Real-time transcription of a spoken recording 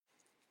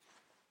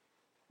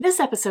This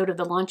episode of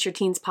the Launch Your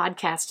Teens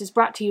podcast is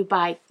brought to you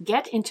by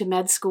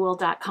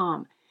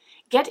GetIntoMedSchool.com.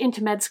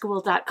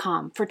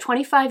 GetIntoMedSchool.com, for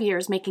 25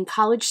 years making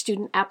college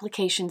student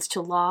applications to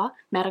law,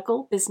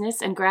 medical,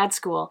 business, and grad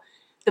school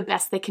the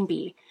best they can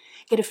be.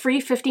 Get a free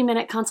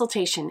 50-minute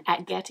consultation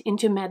at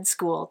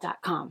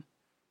GetIntoMedSchool.com.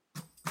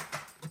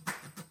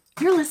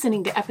 You're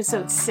listening to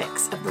episode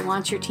 6 of the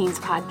Launch Your Teens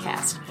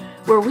podcast,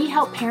 where we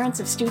help parents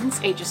of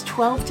students ages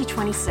 12 to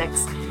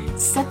 26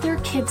 set their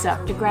kids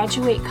up to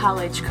graduate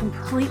college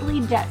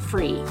completely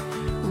debt-free,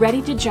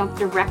 ready to jump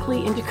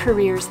directly into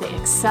careers they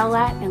excel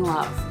at and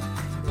love,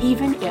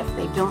 even if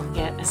they don't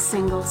get a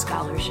single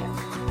scholarship.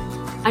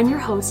 I'm your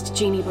host,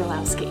 Jeannie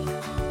Berlowski.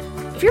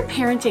 If you're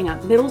parenting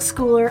a middle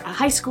schooler, a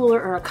high schooler,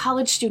 or a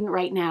college student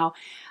right now,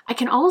 I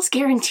can almost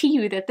guarantee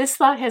you that this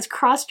thought has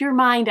crossed your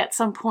mind at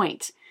some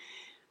point.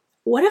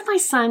 What if my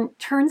son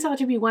turns out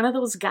to be one of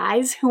those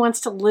guys who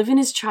wants to live in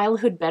his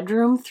childhood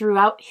bedroom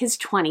throughout his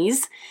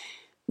 20s,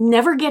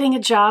 never getting a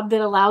job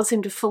that allows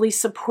him to fully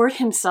support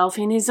himself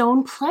in his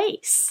own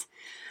place?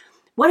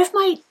 What if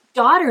my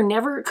daughter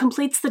never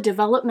completes the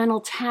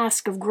developmental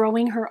task of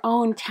growing her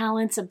own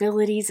talents,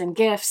 abilities, and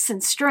gifts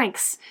and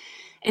strengths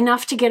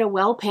enough to get a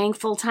well-paying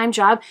full-time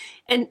job?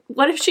 And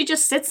what if she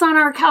just sits on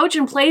our couch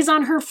and plays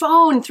on her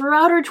phone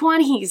throughout her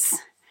 20s?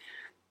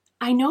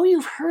 I know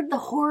you've heard the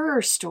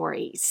horror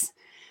stories.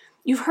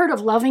 You've heard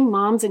of loving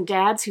moms and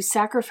dads who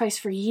sacrifice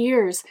for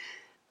years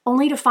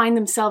only to find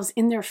themselves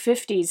in their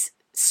 50s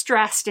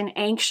stressed and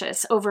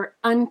anxious over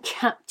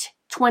unkempt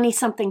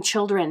 20-something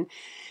children,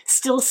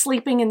 still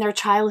sleeping in their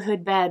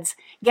childhood beds,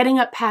 getting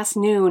up past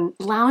noon,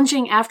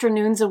 lounging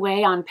afternoons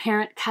away on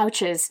parent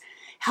couches,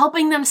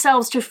 helping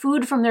themselves to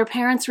food from their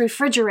parents'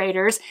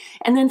 refrigerators,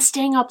 and then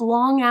staying up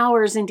long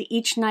hours into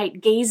each night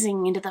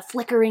gazing into the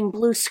flickering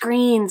blue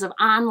screens of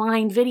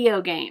online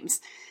video games.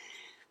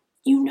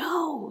 You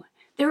know,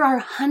 there are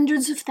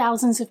hundreds of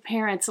thousands of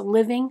parents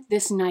living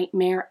this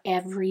nightmare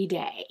every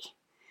day.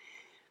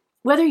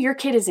 Whether your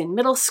kid is in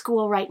middle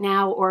school right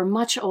now or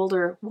much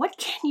older, what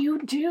can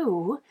you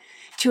do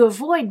to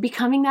avoid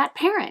becoming that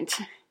parent?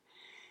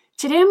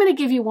 Today I'm going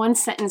to give you one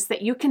sentence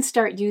that you can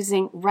start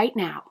using right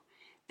now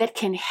that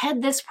can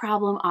head this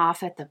problem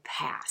off at the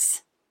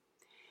pass.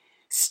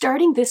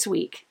 Starting this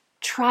week,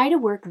 try to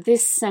work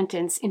this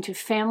sentence into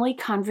family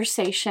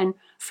conversation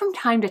from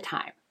time to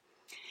time.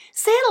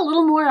 Say it a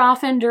little more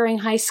often during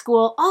high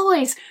school,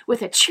 always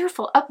with a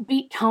cheerful,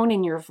 upbeat tone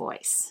in your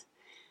voice.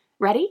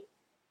 Ready?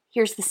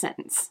 Here's the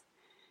sentence.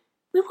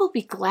 We will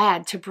be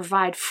glad to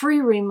provide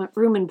free room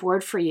and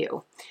board for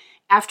you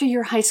after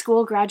your high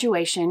school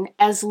graduation,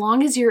 as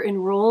long as you're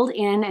enrolled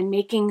in and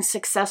making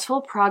successful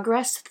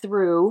progress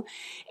through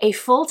a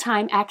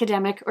full-time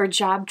academic or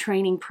job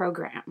training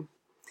program.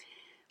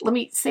 Let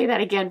me say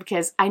that again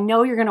because I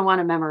know you're going to want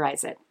to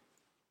memorize it.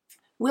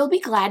 We'll be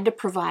glad to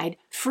provide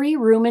free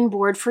room and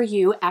board for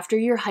you after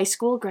your high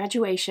school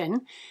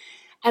graduation,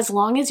 as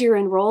long as you're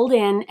enrolled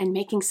in and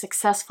making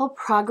successful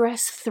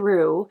progress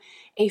through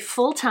a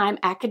full-time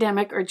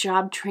academic or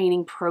job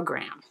training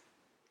program.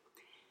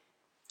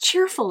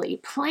 Cheerfully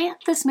plant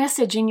this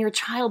message in your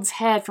child's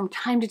head from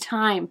time to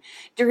time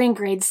during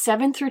grades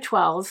 7 through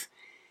 12,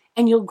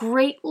 and you'll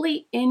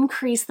greatly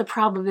increase the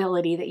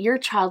probability that your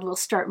child will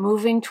start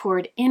moving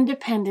toward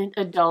independent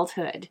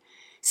adulthood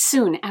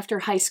soon after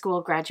high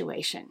school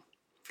graduation.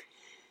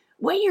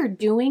 What you're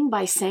doing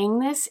by saying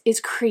this is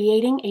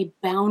creating a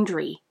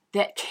boundary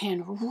that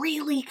can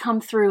really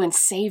come through and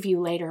save you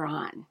later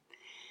on.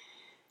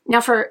 Now,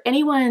 for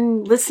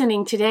anyone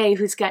listening today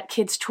who's got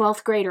kids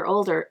 12th grade or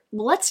older,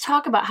 let's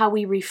talk about how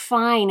we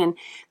refine and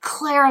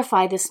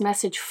clarify this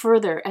message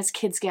further as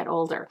kids get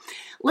older.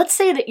 Let's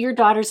say that your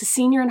daughter's a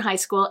senior in high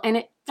school and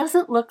it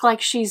doesn't look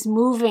like she's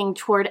moving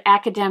toward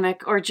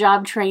academic or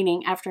job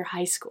training after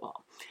high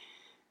school.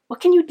 What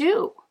can you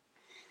do?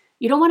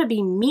 You don't want to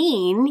be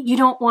mean. You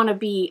don't want to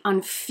be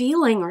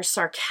unfeeling or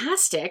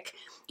sarcastic.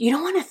 You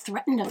don't want to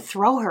threaten to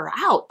throw her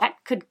out.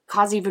 That could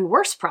cause even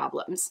worse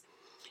problems.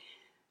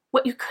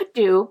 What you could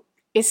do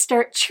is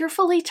start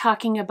cheerfully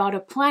talking about a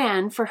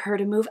plan for her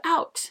to move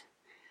out.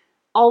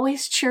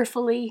 Always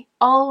cheerfully,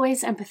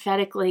 always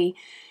empathetically.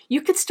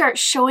 You could start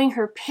showing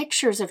her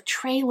pictures of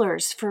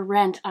trailers for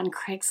rent on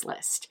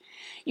Craigslist.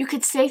 You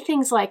could say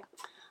things like,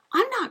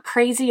 I'm not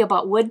crazy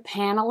about wood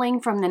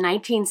paneling from the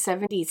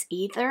 1970s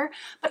either,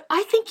 but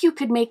I think you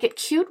could make it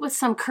cute with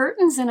some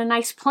curtains and a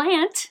nice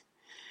plant.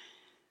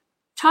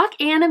 Talk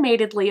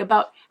animatedly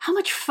about how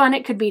much fun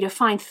it could be to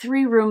find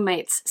 3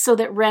 roommates so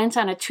that rent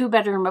on a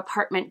 2-bedroom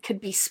apartment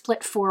could be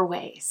split 4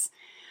 ways.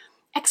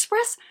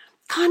 Express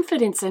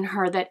confidence in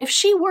her that if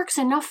she works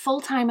enough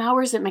full-time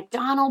hours at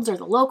McDonald's or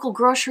the local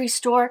grocery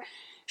store,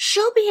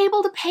 she'll be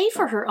able to pay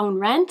for her own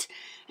rent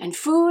and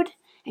food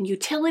and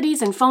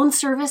utilities and phone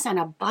service and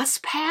a bus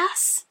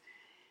pass,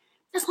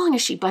 as long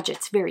as she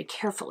budgets very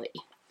carefully.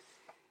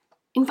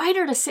 Invite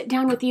her to sit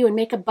down with you and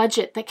make a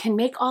budget that can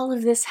make all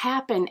of this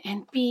happen,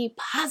 and be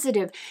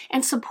positive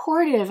and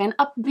supportive and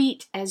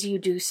upbeat as you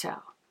do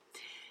so.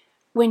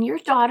 When your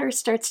daughter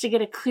starts to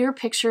get a clear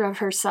picture of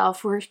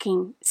herself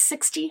working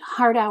 60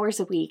 hard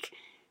hours a week,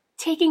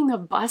 taking the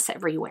bus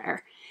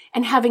everywhere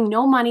and having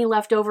no money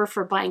left over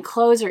for buying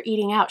clothes or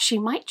eating out, she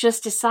might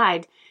just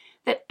decide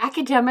that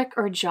academic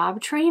or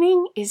job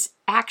training is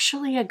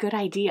actually a good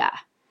idea.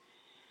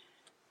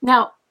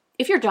 Now,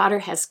 if your daughter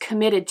has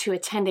committed to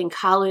attending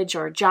college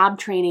or job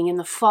training in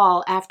the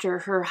fall after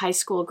her high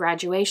school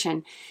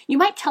graduation, you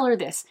might tell her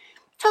this.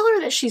 Tell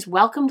her that she's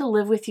welcome to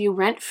live with you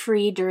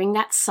rent-free during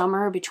that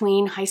summer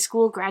between high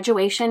school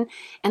graduation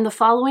and the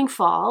following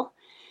fall,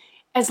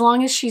 as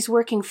long as she's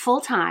working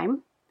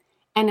full-time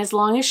and as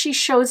long as she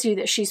shows you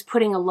that she's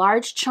putting a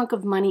large chunk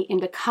of money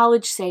into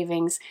college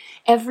savings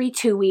every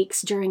 2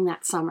 weeks during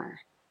that summer.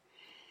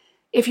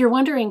 If you're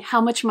wondering how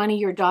much money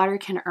your daughter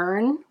can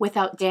earn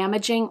without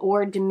damaging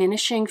or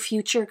diminishing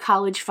future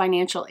college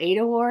financial aid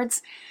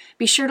awards,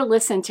 be sure to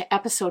listen to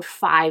episode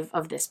 5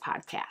 of this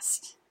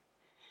podcast.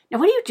 Now,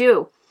 what do you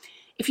do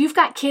if you've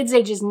got kids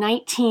ages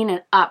 19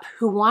 and up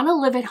who want to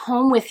live at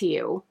home with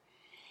you,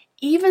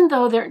 even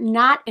though they're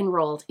not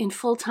enrolled in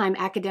full-time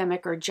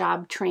academic or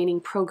job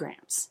training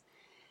programs?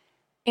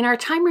 In our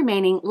time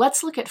remaining,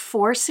 let's look at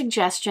 4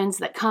 suggestions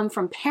that come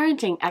from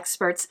parenting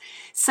experts,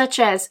 such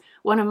as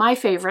one of my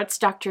favorites,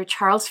 Dr.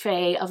 Charles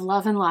Fay of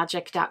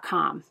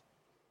loveandlogic.com.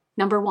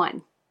 Number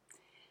 1,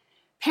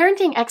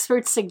 parenting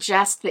experts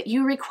suggest that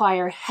you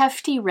require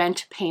hefty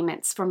rent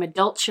payments from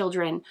adult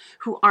children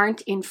who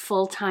aren't in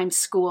full-time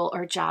school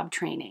or job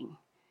training.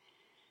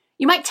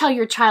 You might tell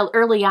your child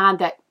early on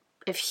that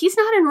if he's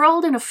not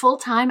enrolled in a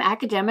full-time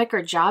academic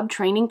or job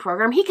training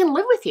program, he can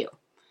live with you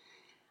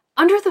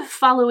under the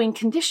following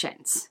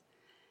conditions.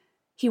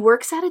 He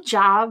works at a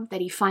job that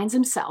he finds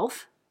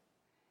himself.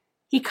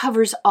 He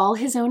covers all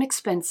his own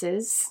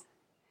expenses.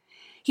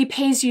 He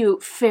pays you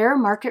fair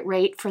market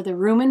rate for the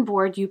room and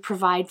board you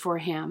provide for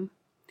him.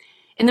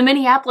 In the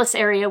Minneapolis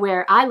area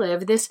where I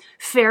live, this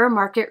fair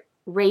market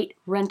rate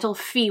rental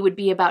fee would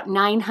be about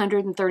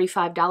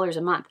 $935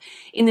 a month.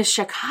 In the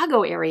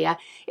Chicago area,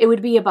 it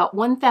would be about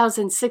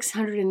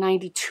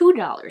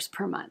 $1,692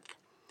 per month.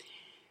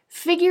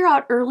 Figure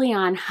out early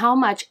on how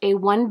much a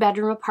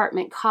 1-bedroom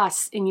apartment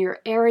costs in your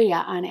area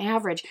on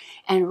average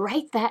and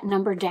write that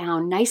number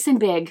down nice and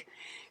big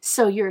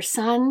so your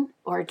son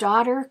or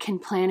daughter can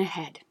plan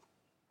ahead.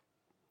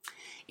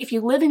 If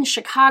you live in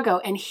Chicago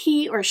and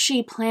he or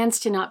she plans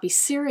to not be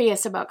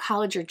serious about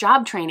college or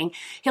job training,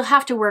 he'll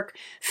have to work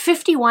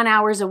 51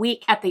 hours a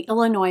week at the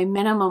Illinois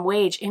minimum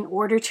wage in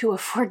order to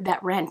afford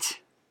that rent.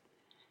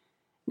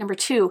 Number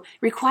 2,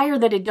 require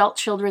that adult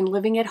children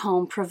living at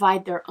home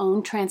provide their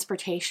own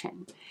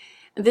transportation.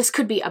 This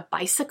could be a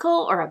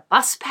bicycle or a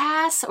bus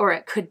pass, or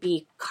it could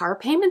be car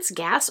payments,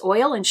 gas,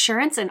 oil,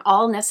 insurance, and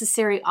all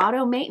necessary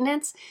auto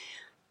maintenance.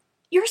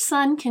 Your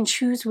son can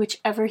choose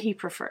whichever he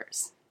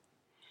prefers.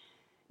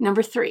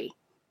 Number 3,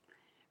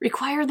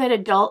 require that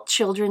adult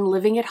children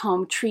living at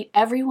home treat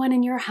everyone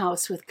in your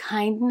house with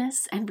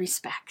kindness and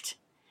respect.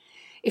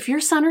 If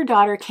your son or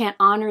daughter can't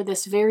honor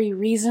this very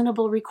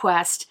reasonable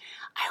request,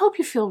 I hope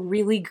you feel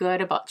really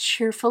good about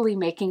cheerfully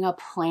making a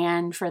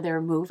plan for their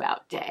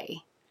move-out day.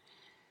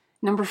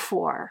 Number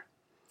 4,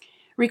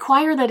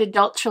 require that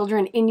adult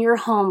children in your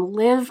home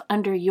live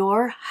under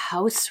your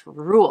house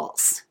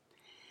rules.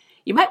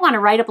 You might want to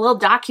write up a little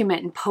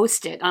document and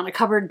post it on a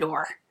cupboard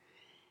door.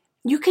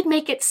 You could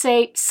make it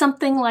say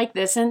something like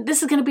this, and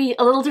this is going to be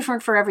a little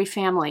different for every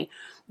family,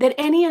 that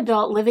any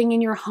adult living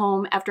in your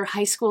home after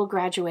high school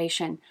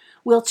graduation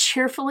will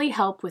cheerfully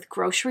help with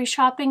grocery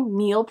shopping,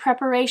 meal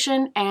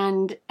preparation,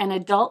 and an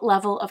adult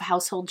level of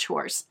household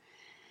chores.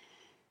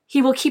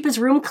 He will keep his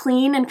room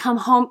clean and come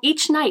home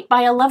each night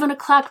by 11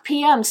 o'clock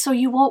p.m. so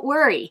you won't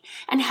worry,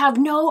 and have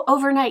no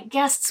overnight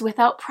guests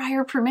without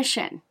prior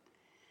permission.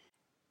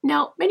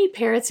 Now, many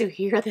parents who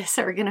hear this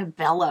are going to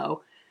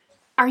bellow.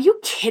 Are you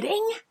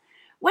kidding?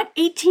 What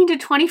 18 to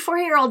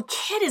 24-year-old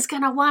kid is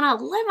going to want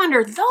to live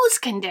under those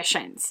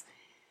conditions?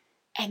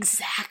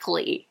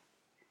 Exactly.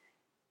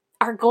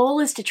 Our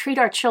goal is to treat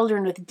our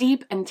children with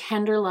deep and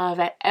tender love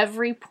at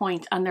every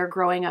point on their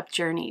growing up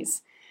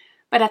journeys,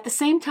 but at the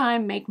same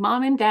time make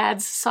mom and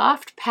dad's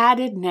soft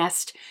padded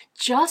nest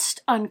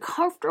just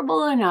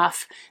uncomfortable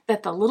enough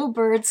that the little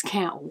birds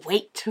can't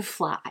wait to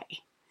fly.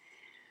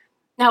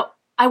 Now,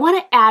 I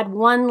want to add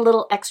one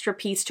little extra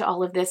piece to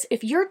all of this.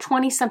 If your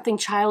 20-something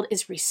child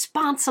is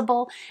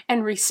responsible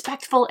and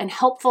respectful and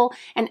helpful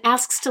and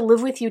asks to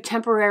live with you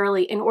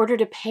temporarily in order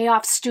to pay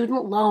off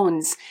student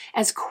loans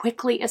as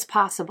quickly as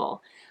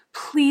possible,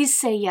 please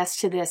say yes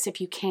to this if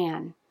you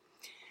can.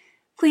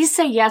 Please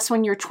say yes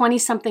when your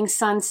 20-something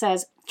son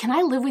says, "Can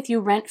I live with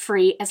you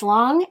rent-free as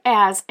long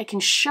as I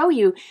can show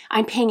you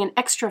I'm paying an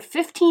extra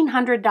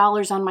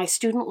 $1,500 on my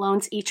student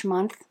loans each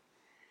month?"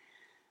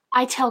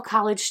 I tell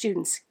college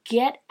students,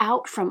 get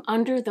out from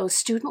under those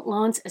student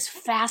loans as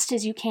fast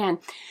as you can.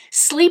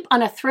 Sleep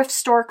on a thrift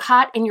store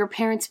cot in your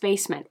parents'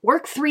 basement.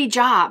 Work 3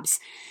 jobs.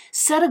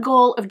 Set a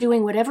goal of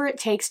doing whatever it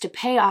takes to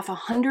pay off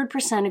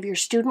 100% of your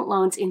student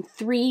loans in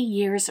 3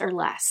 years or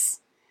less.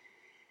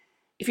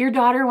 If your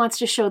daughter wants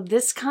to show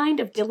this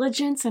kind of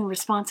diligence and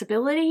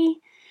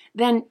responsibility,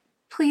 then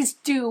please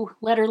do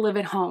let her live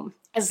at home,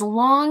 as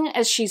long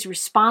as she's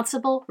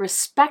responsible,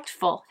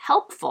 respectful,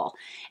 helpful,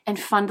 and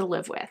fun to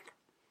live with.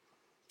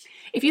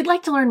 If you'd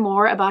like to learn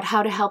more about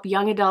how to help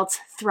young adults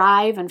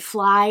thrive and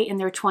fly in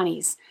their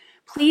 20s,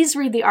 please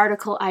read the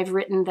article I've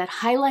written that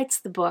highlights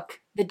the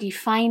book, The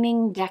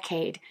Defining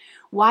Decade: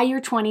 Why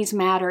Your 20s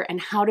Matter and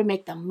How to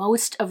Make the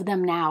Most of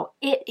Them Now.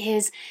 It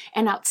is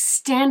an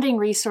outstanding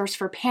resource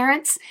for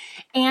parents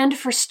and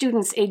for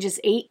students ages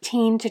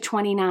 18 to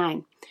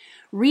 29.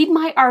 Read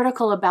my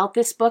article about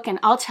this book and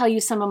I'll tell you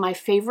some of my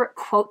favorite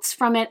quotes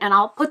from it, and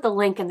I'll put the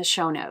link in the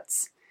show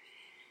notes.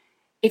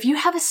 If you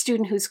have a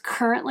student who's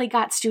currently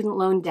got student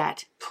loan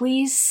debt,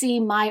 please see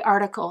my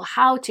article,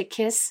 How to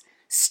Kiss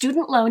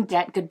Student Loan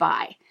Debt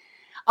Goodbye.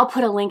 I'll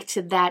put a link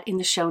to that in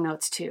the show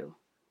notes too.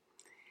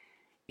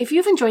 If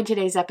you've enjoyed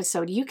today's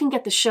episode, you can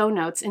get the show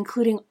notes,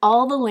 including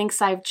all the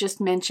links I've just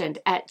mentioned,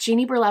 at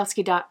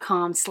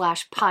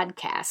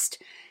jeannieberlowski.com/podcast.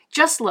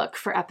 Just look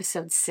for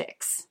episode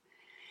 6.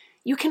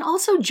 You can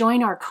also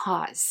join our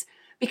cause.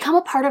 Become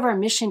a part of our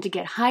mission to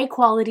get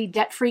high-quality,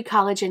 debt-free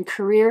college and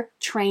career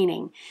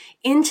training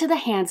into the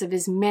hands of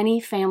as many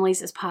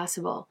families as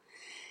possible.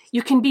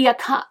 You can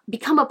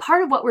become a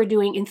part of what we're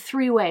doing in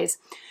 3 ways.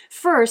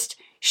 First,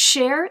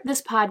 share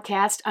this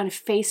podcast on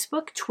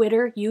Facebook,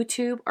 Twitter,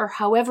 YouTube, or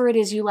however it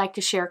is you like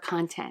to share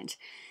content.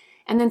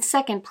 And then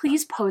second,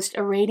 please post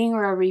a rating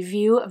or a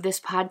review of this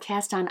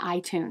podcast on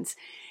iTunes.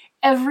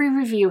 Every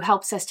review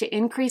helps us to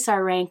increase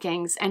our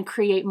rankings and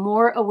create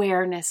more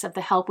awareness of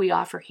the help we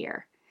offer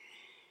here.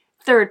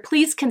 Third,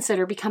 please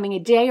consider becoming a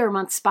day or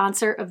month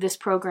sponsor of this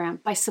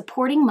program by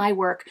supporting my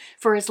work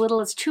for as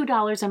little as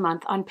 $2 a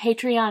month on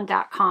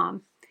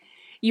patreon.com.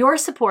 Your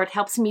support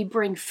helps me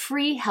bring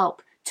free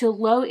help to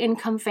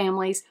low-income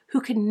families who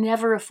could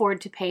never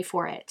afford to pay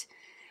for it.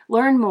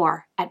 Learn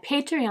more at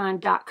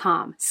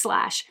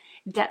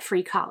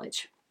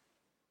patreon.com/debtfreecollege.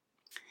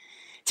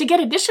 To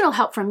get additional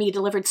help from me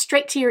delivered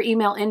straight to your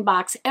email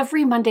inbox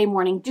every Monday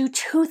morning, do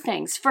 2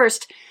 things.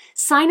 First,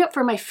 sign up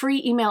for my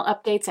free email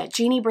updates at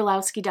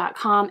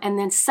jeannieberlowski.com, and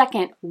then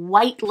second,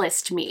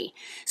 whitelist me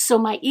so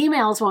my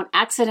emails won't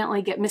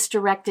accidentally get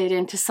misdirected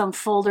into some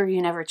folder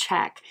you never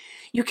check.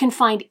 You can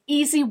find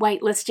easy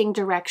whitelisting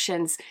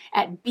directions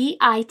at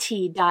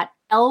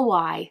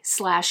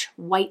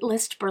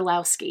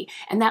bit.ly/whitelistberlowski,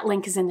 and that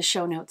link is in the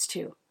show notes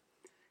too.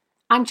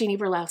 I'm Jeannie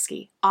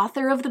Berlowski,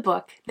 author of the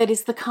book that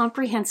is the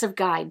comprehensive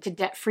guide to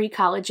debt-free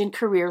college and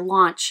career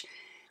launch: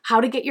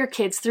 How to Get Your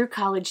Kids Through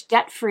College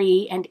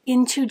Debt-Free and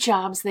Into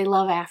Jobs They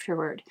Love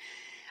Afterward.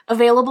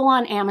 Available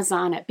on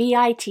Amazon at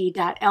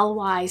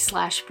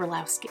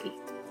bit.ly/Berlowski.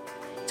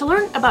 To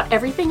learn about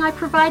everything I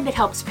provide that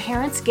helps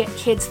parents get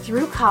kids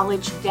through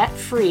college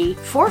debt-free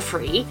for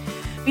free,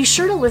 be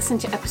sure to listen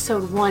to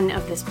episode 1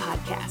 of this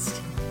podcast.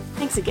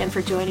 Thanks again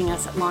for joining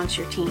us at Launch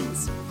Your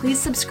Teens. Please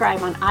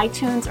subscribe on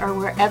iTunes or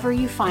wherever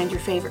you find your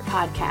favorite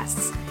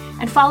podcasts,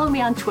 and follow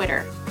me on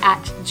Twitter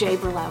at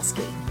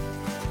 @jberlowski.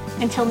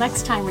 Until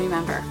next time,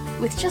 remember,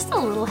 with just a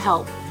little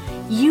help,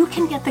 you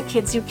can get the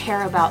kids you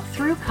care about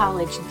through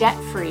college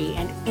debt-free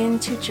and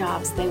into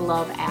jobs they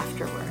love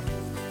afterward.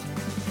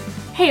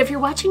 Hey, if you're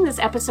watching this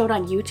episode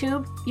on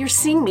YouTube, you're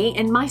seeing me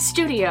in my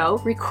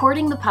studio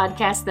recording the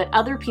podcast that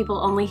other people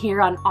only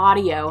hear on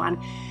audio on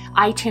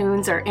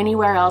iTunes or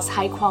anywhere else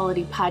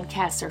high-quality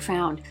podcasts are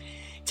found.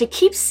 To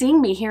keep seeing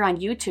me here on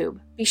YouTube,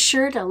 be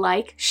sure to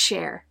like,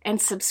 share,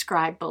 and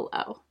subscribe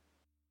below.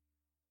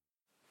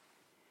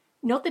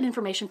 Note that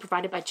information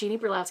provided by Jeannie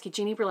Berlowski,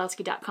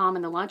 jeannieberlowski.com,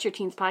 and the Launch Your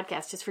Teens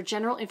podcast is for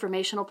general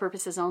informational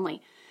purposes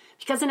only.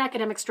 Because an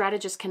academic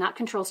strategist cannot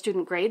control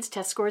student grades,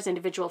 test scores,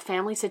 individual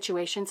family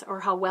situations, or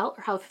how well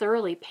or how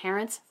thoroughly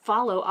parents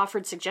follow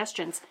offered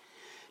suggestions,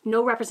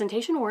 no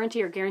representation,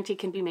 warranty, or guarantee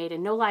can be made,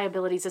 and no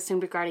liabilities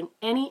assumed regarding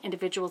any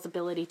individual's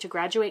ability to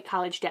graduate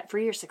college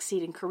debt-free or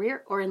succeed in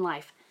career or in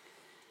life.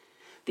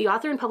 The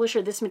author and publisher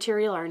of this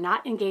material are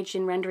not engaged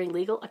in rendering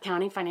legal,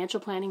 accounting,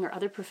 financial planning, or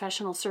other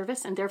professional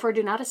service, and therefore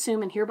do not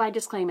assume and hereby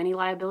disclaim any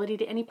liability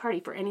to any party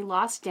for any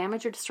loss,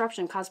 damage, or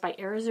disruption caused by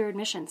errors or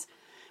omissions,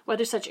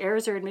 whether such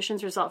errors or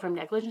omissions result from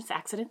negligence,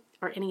 accident,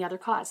 or any other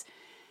cause.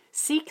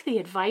 Seek the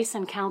advice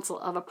and counsel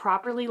of a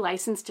properly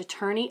licensed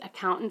attorney,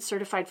 accountant,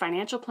 certified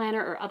financial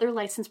planner, or other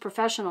licensed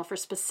professional for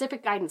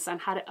specific guidance on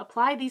how to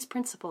apply these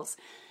principles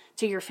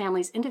to your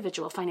family's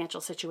individual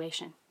financial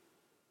situation.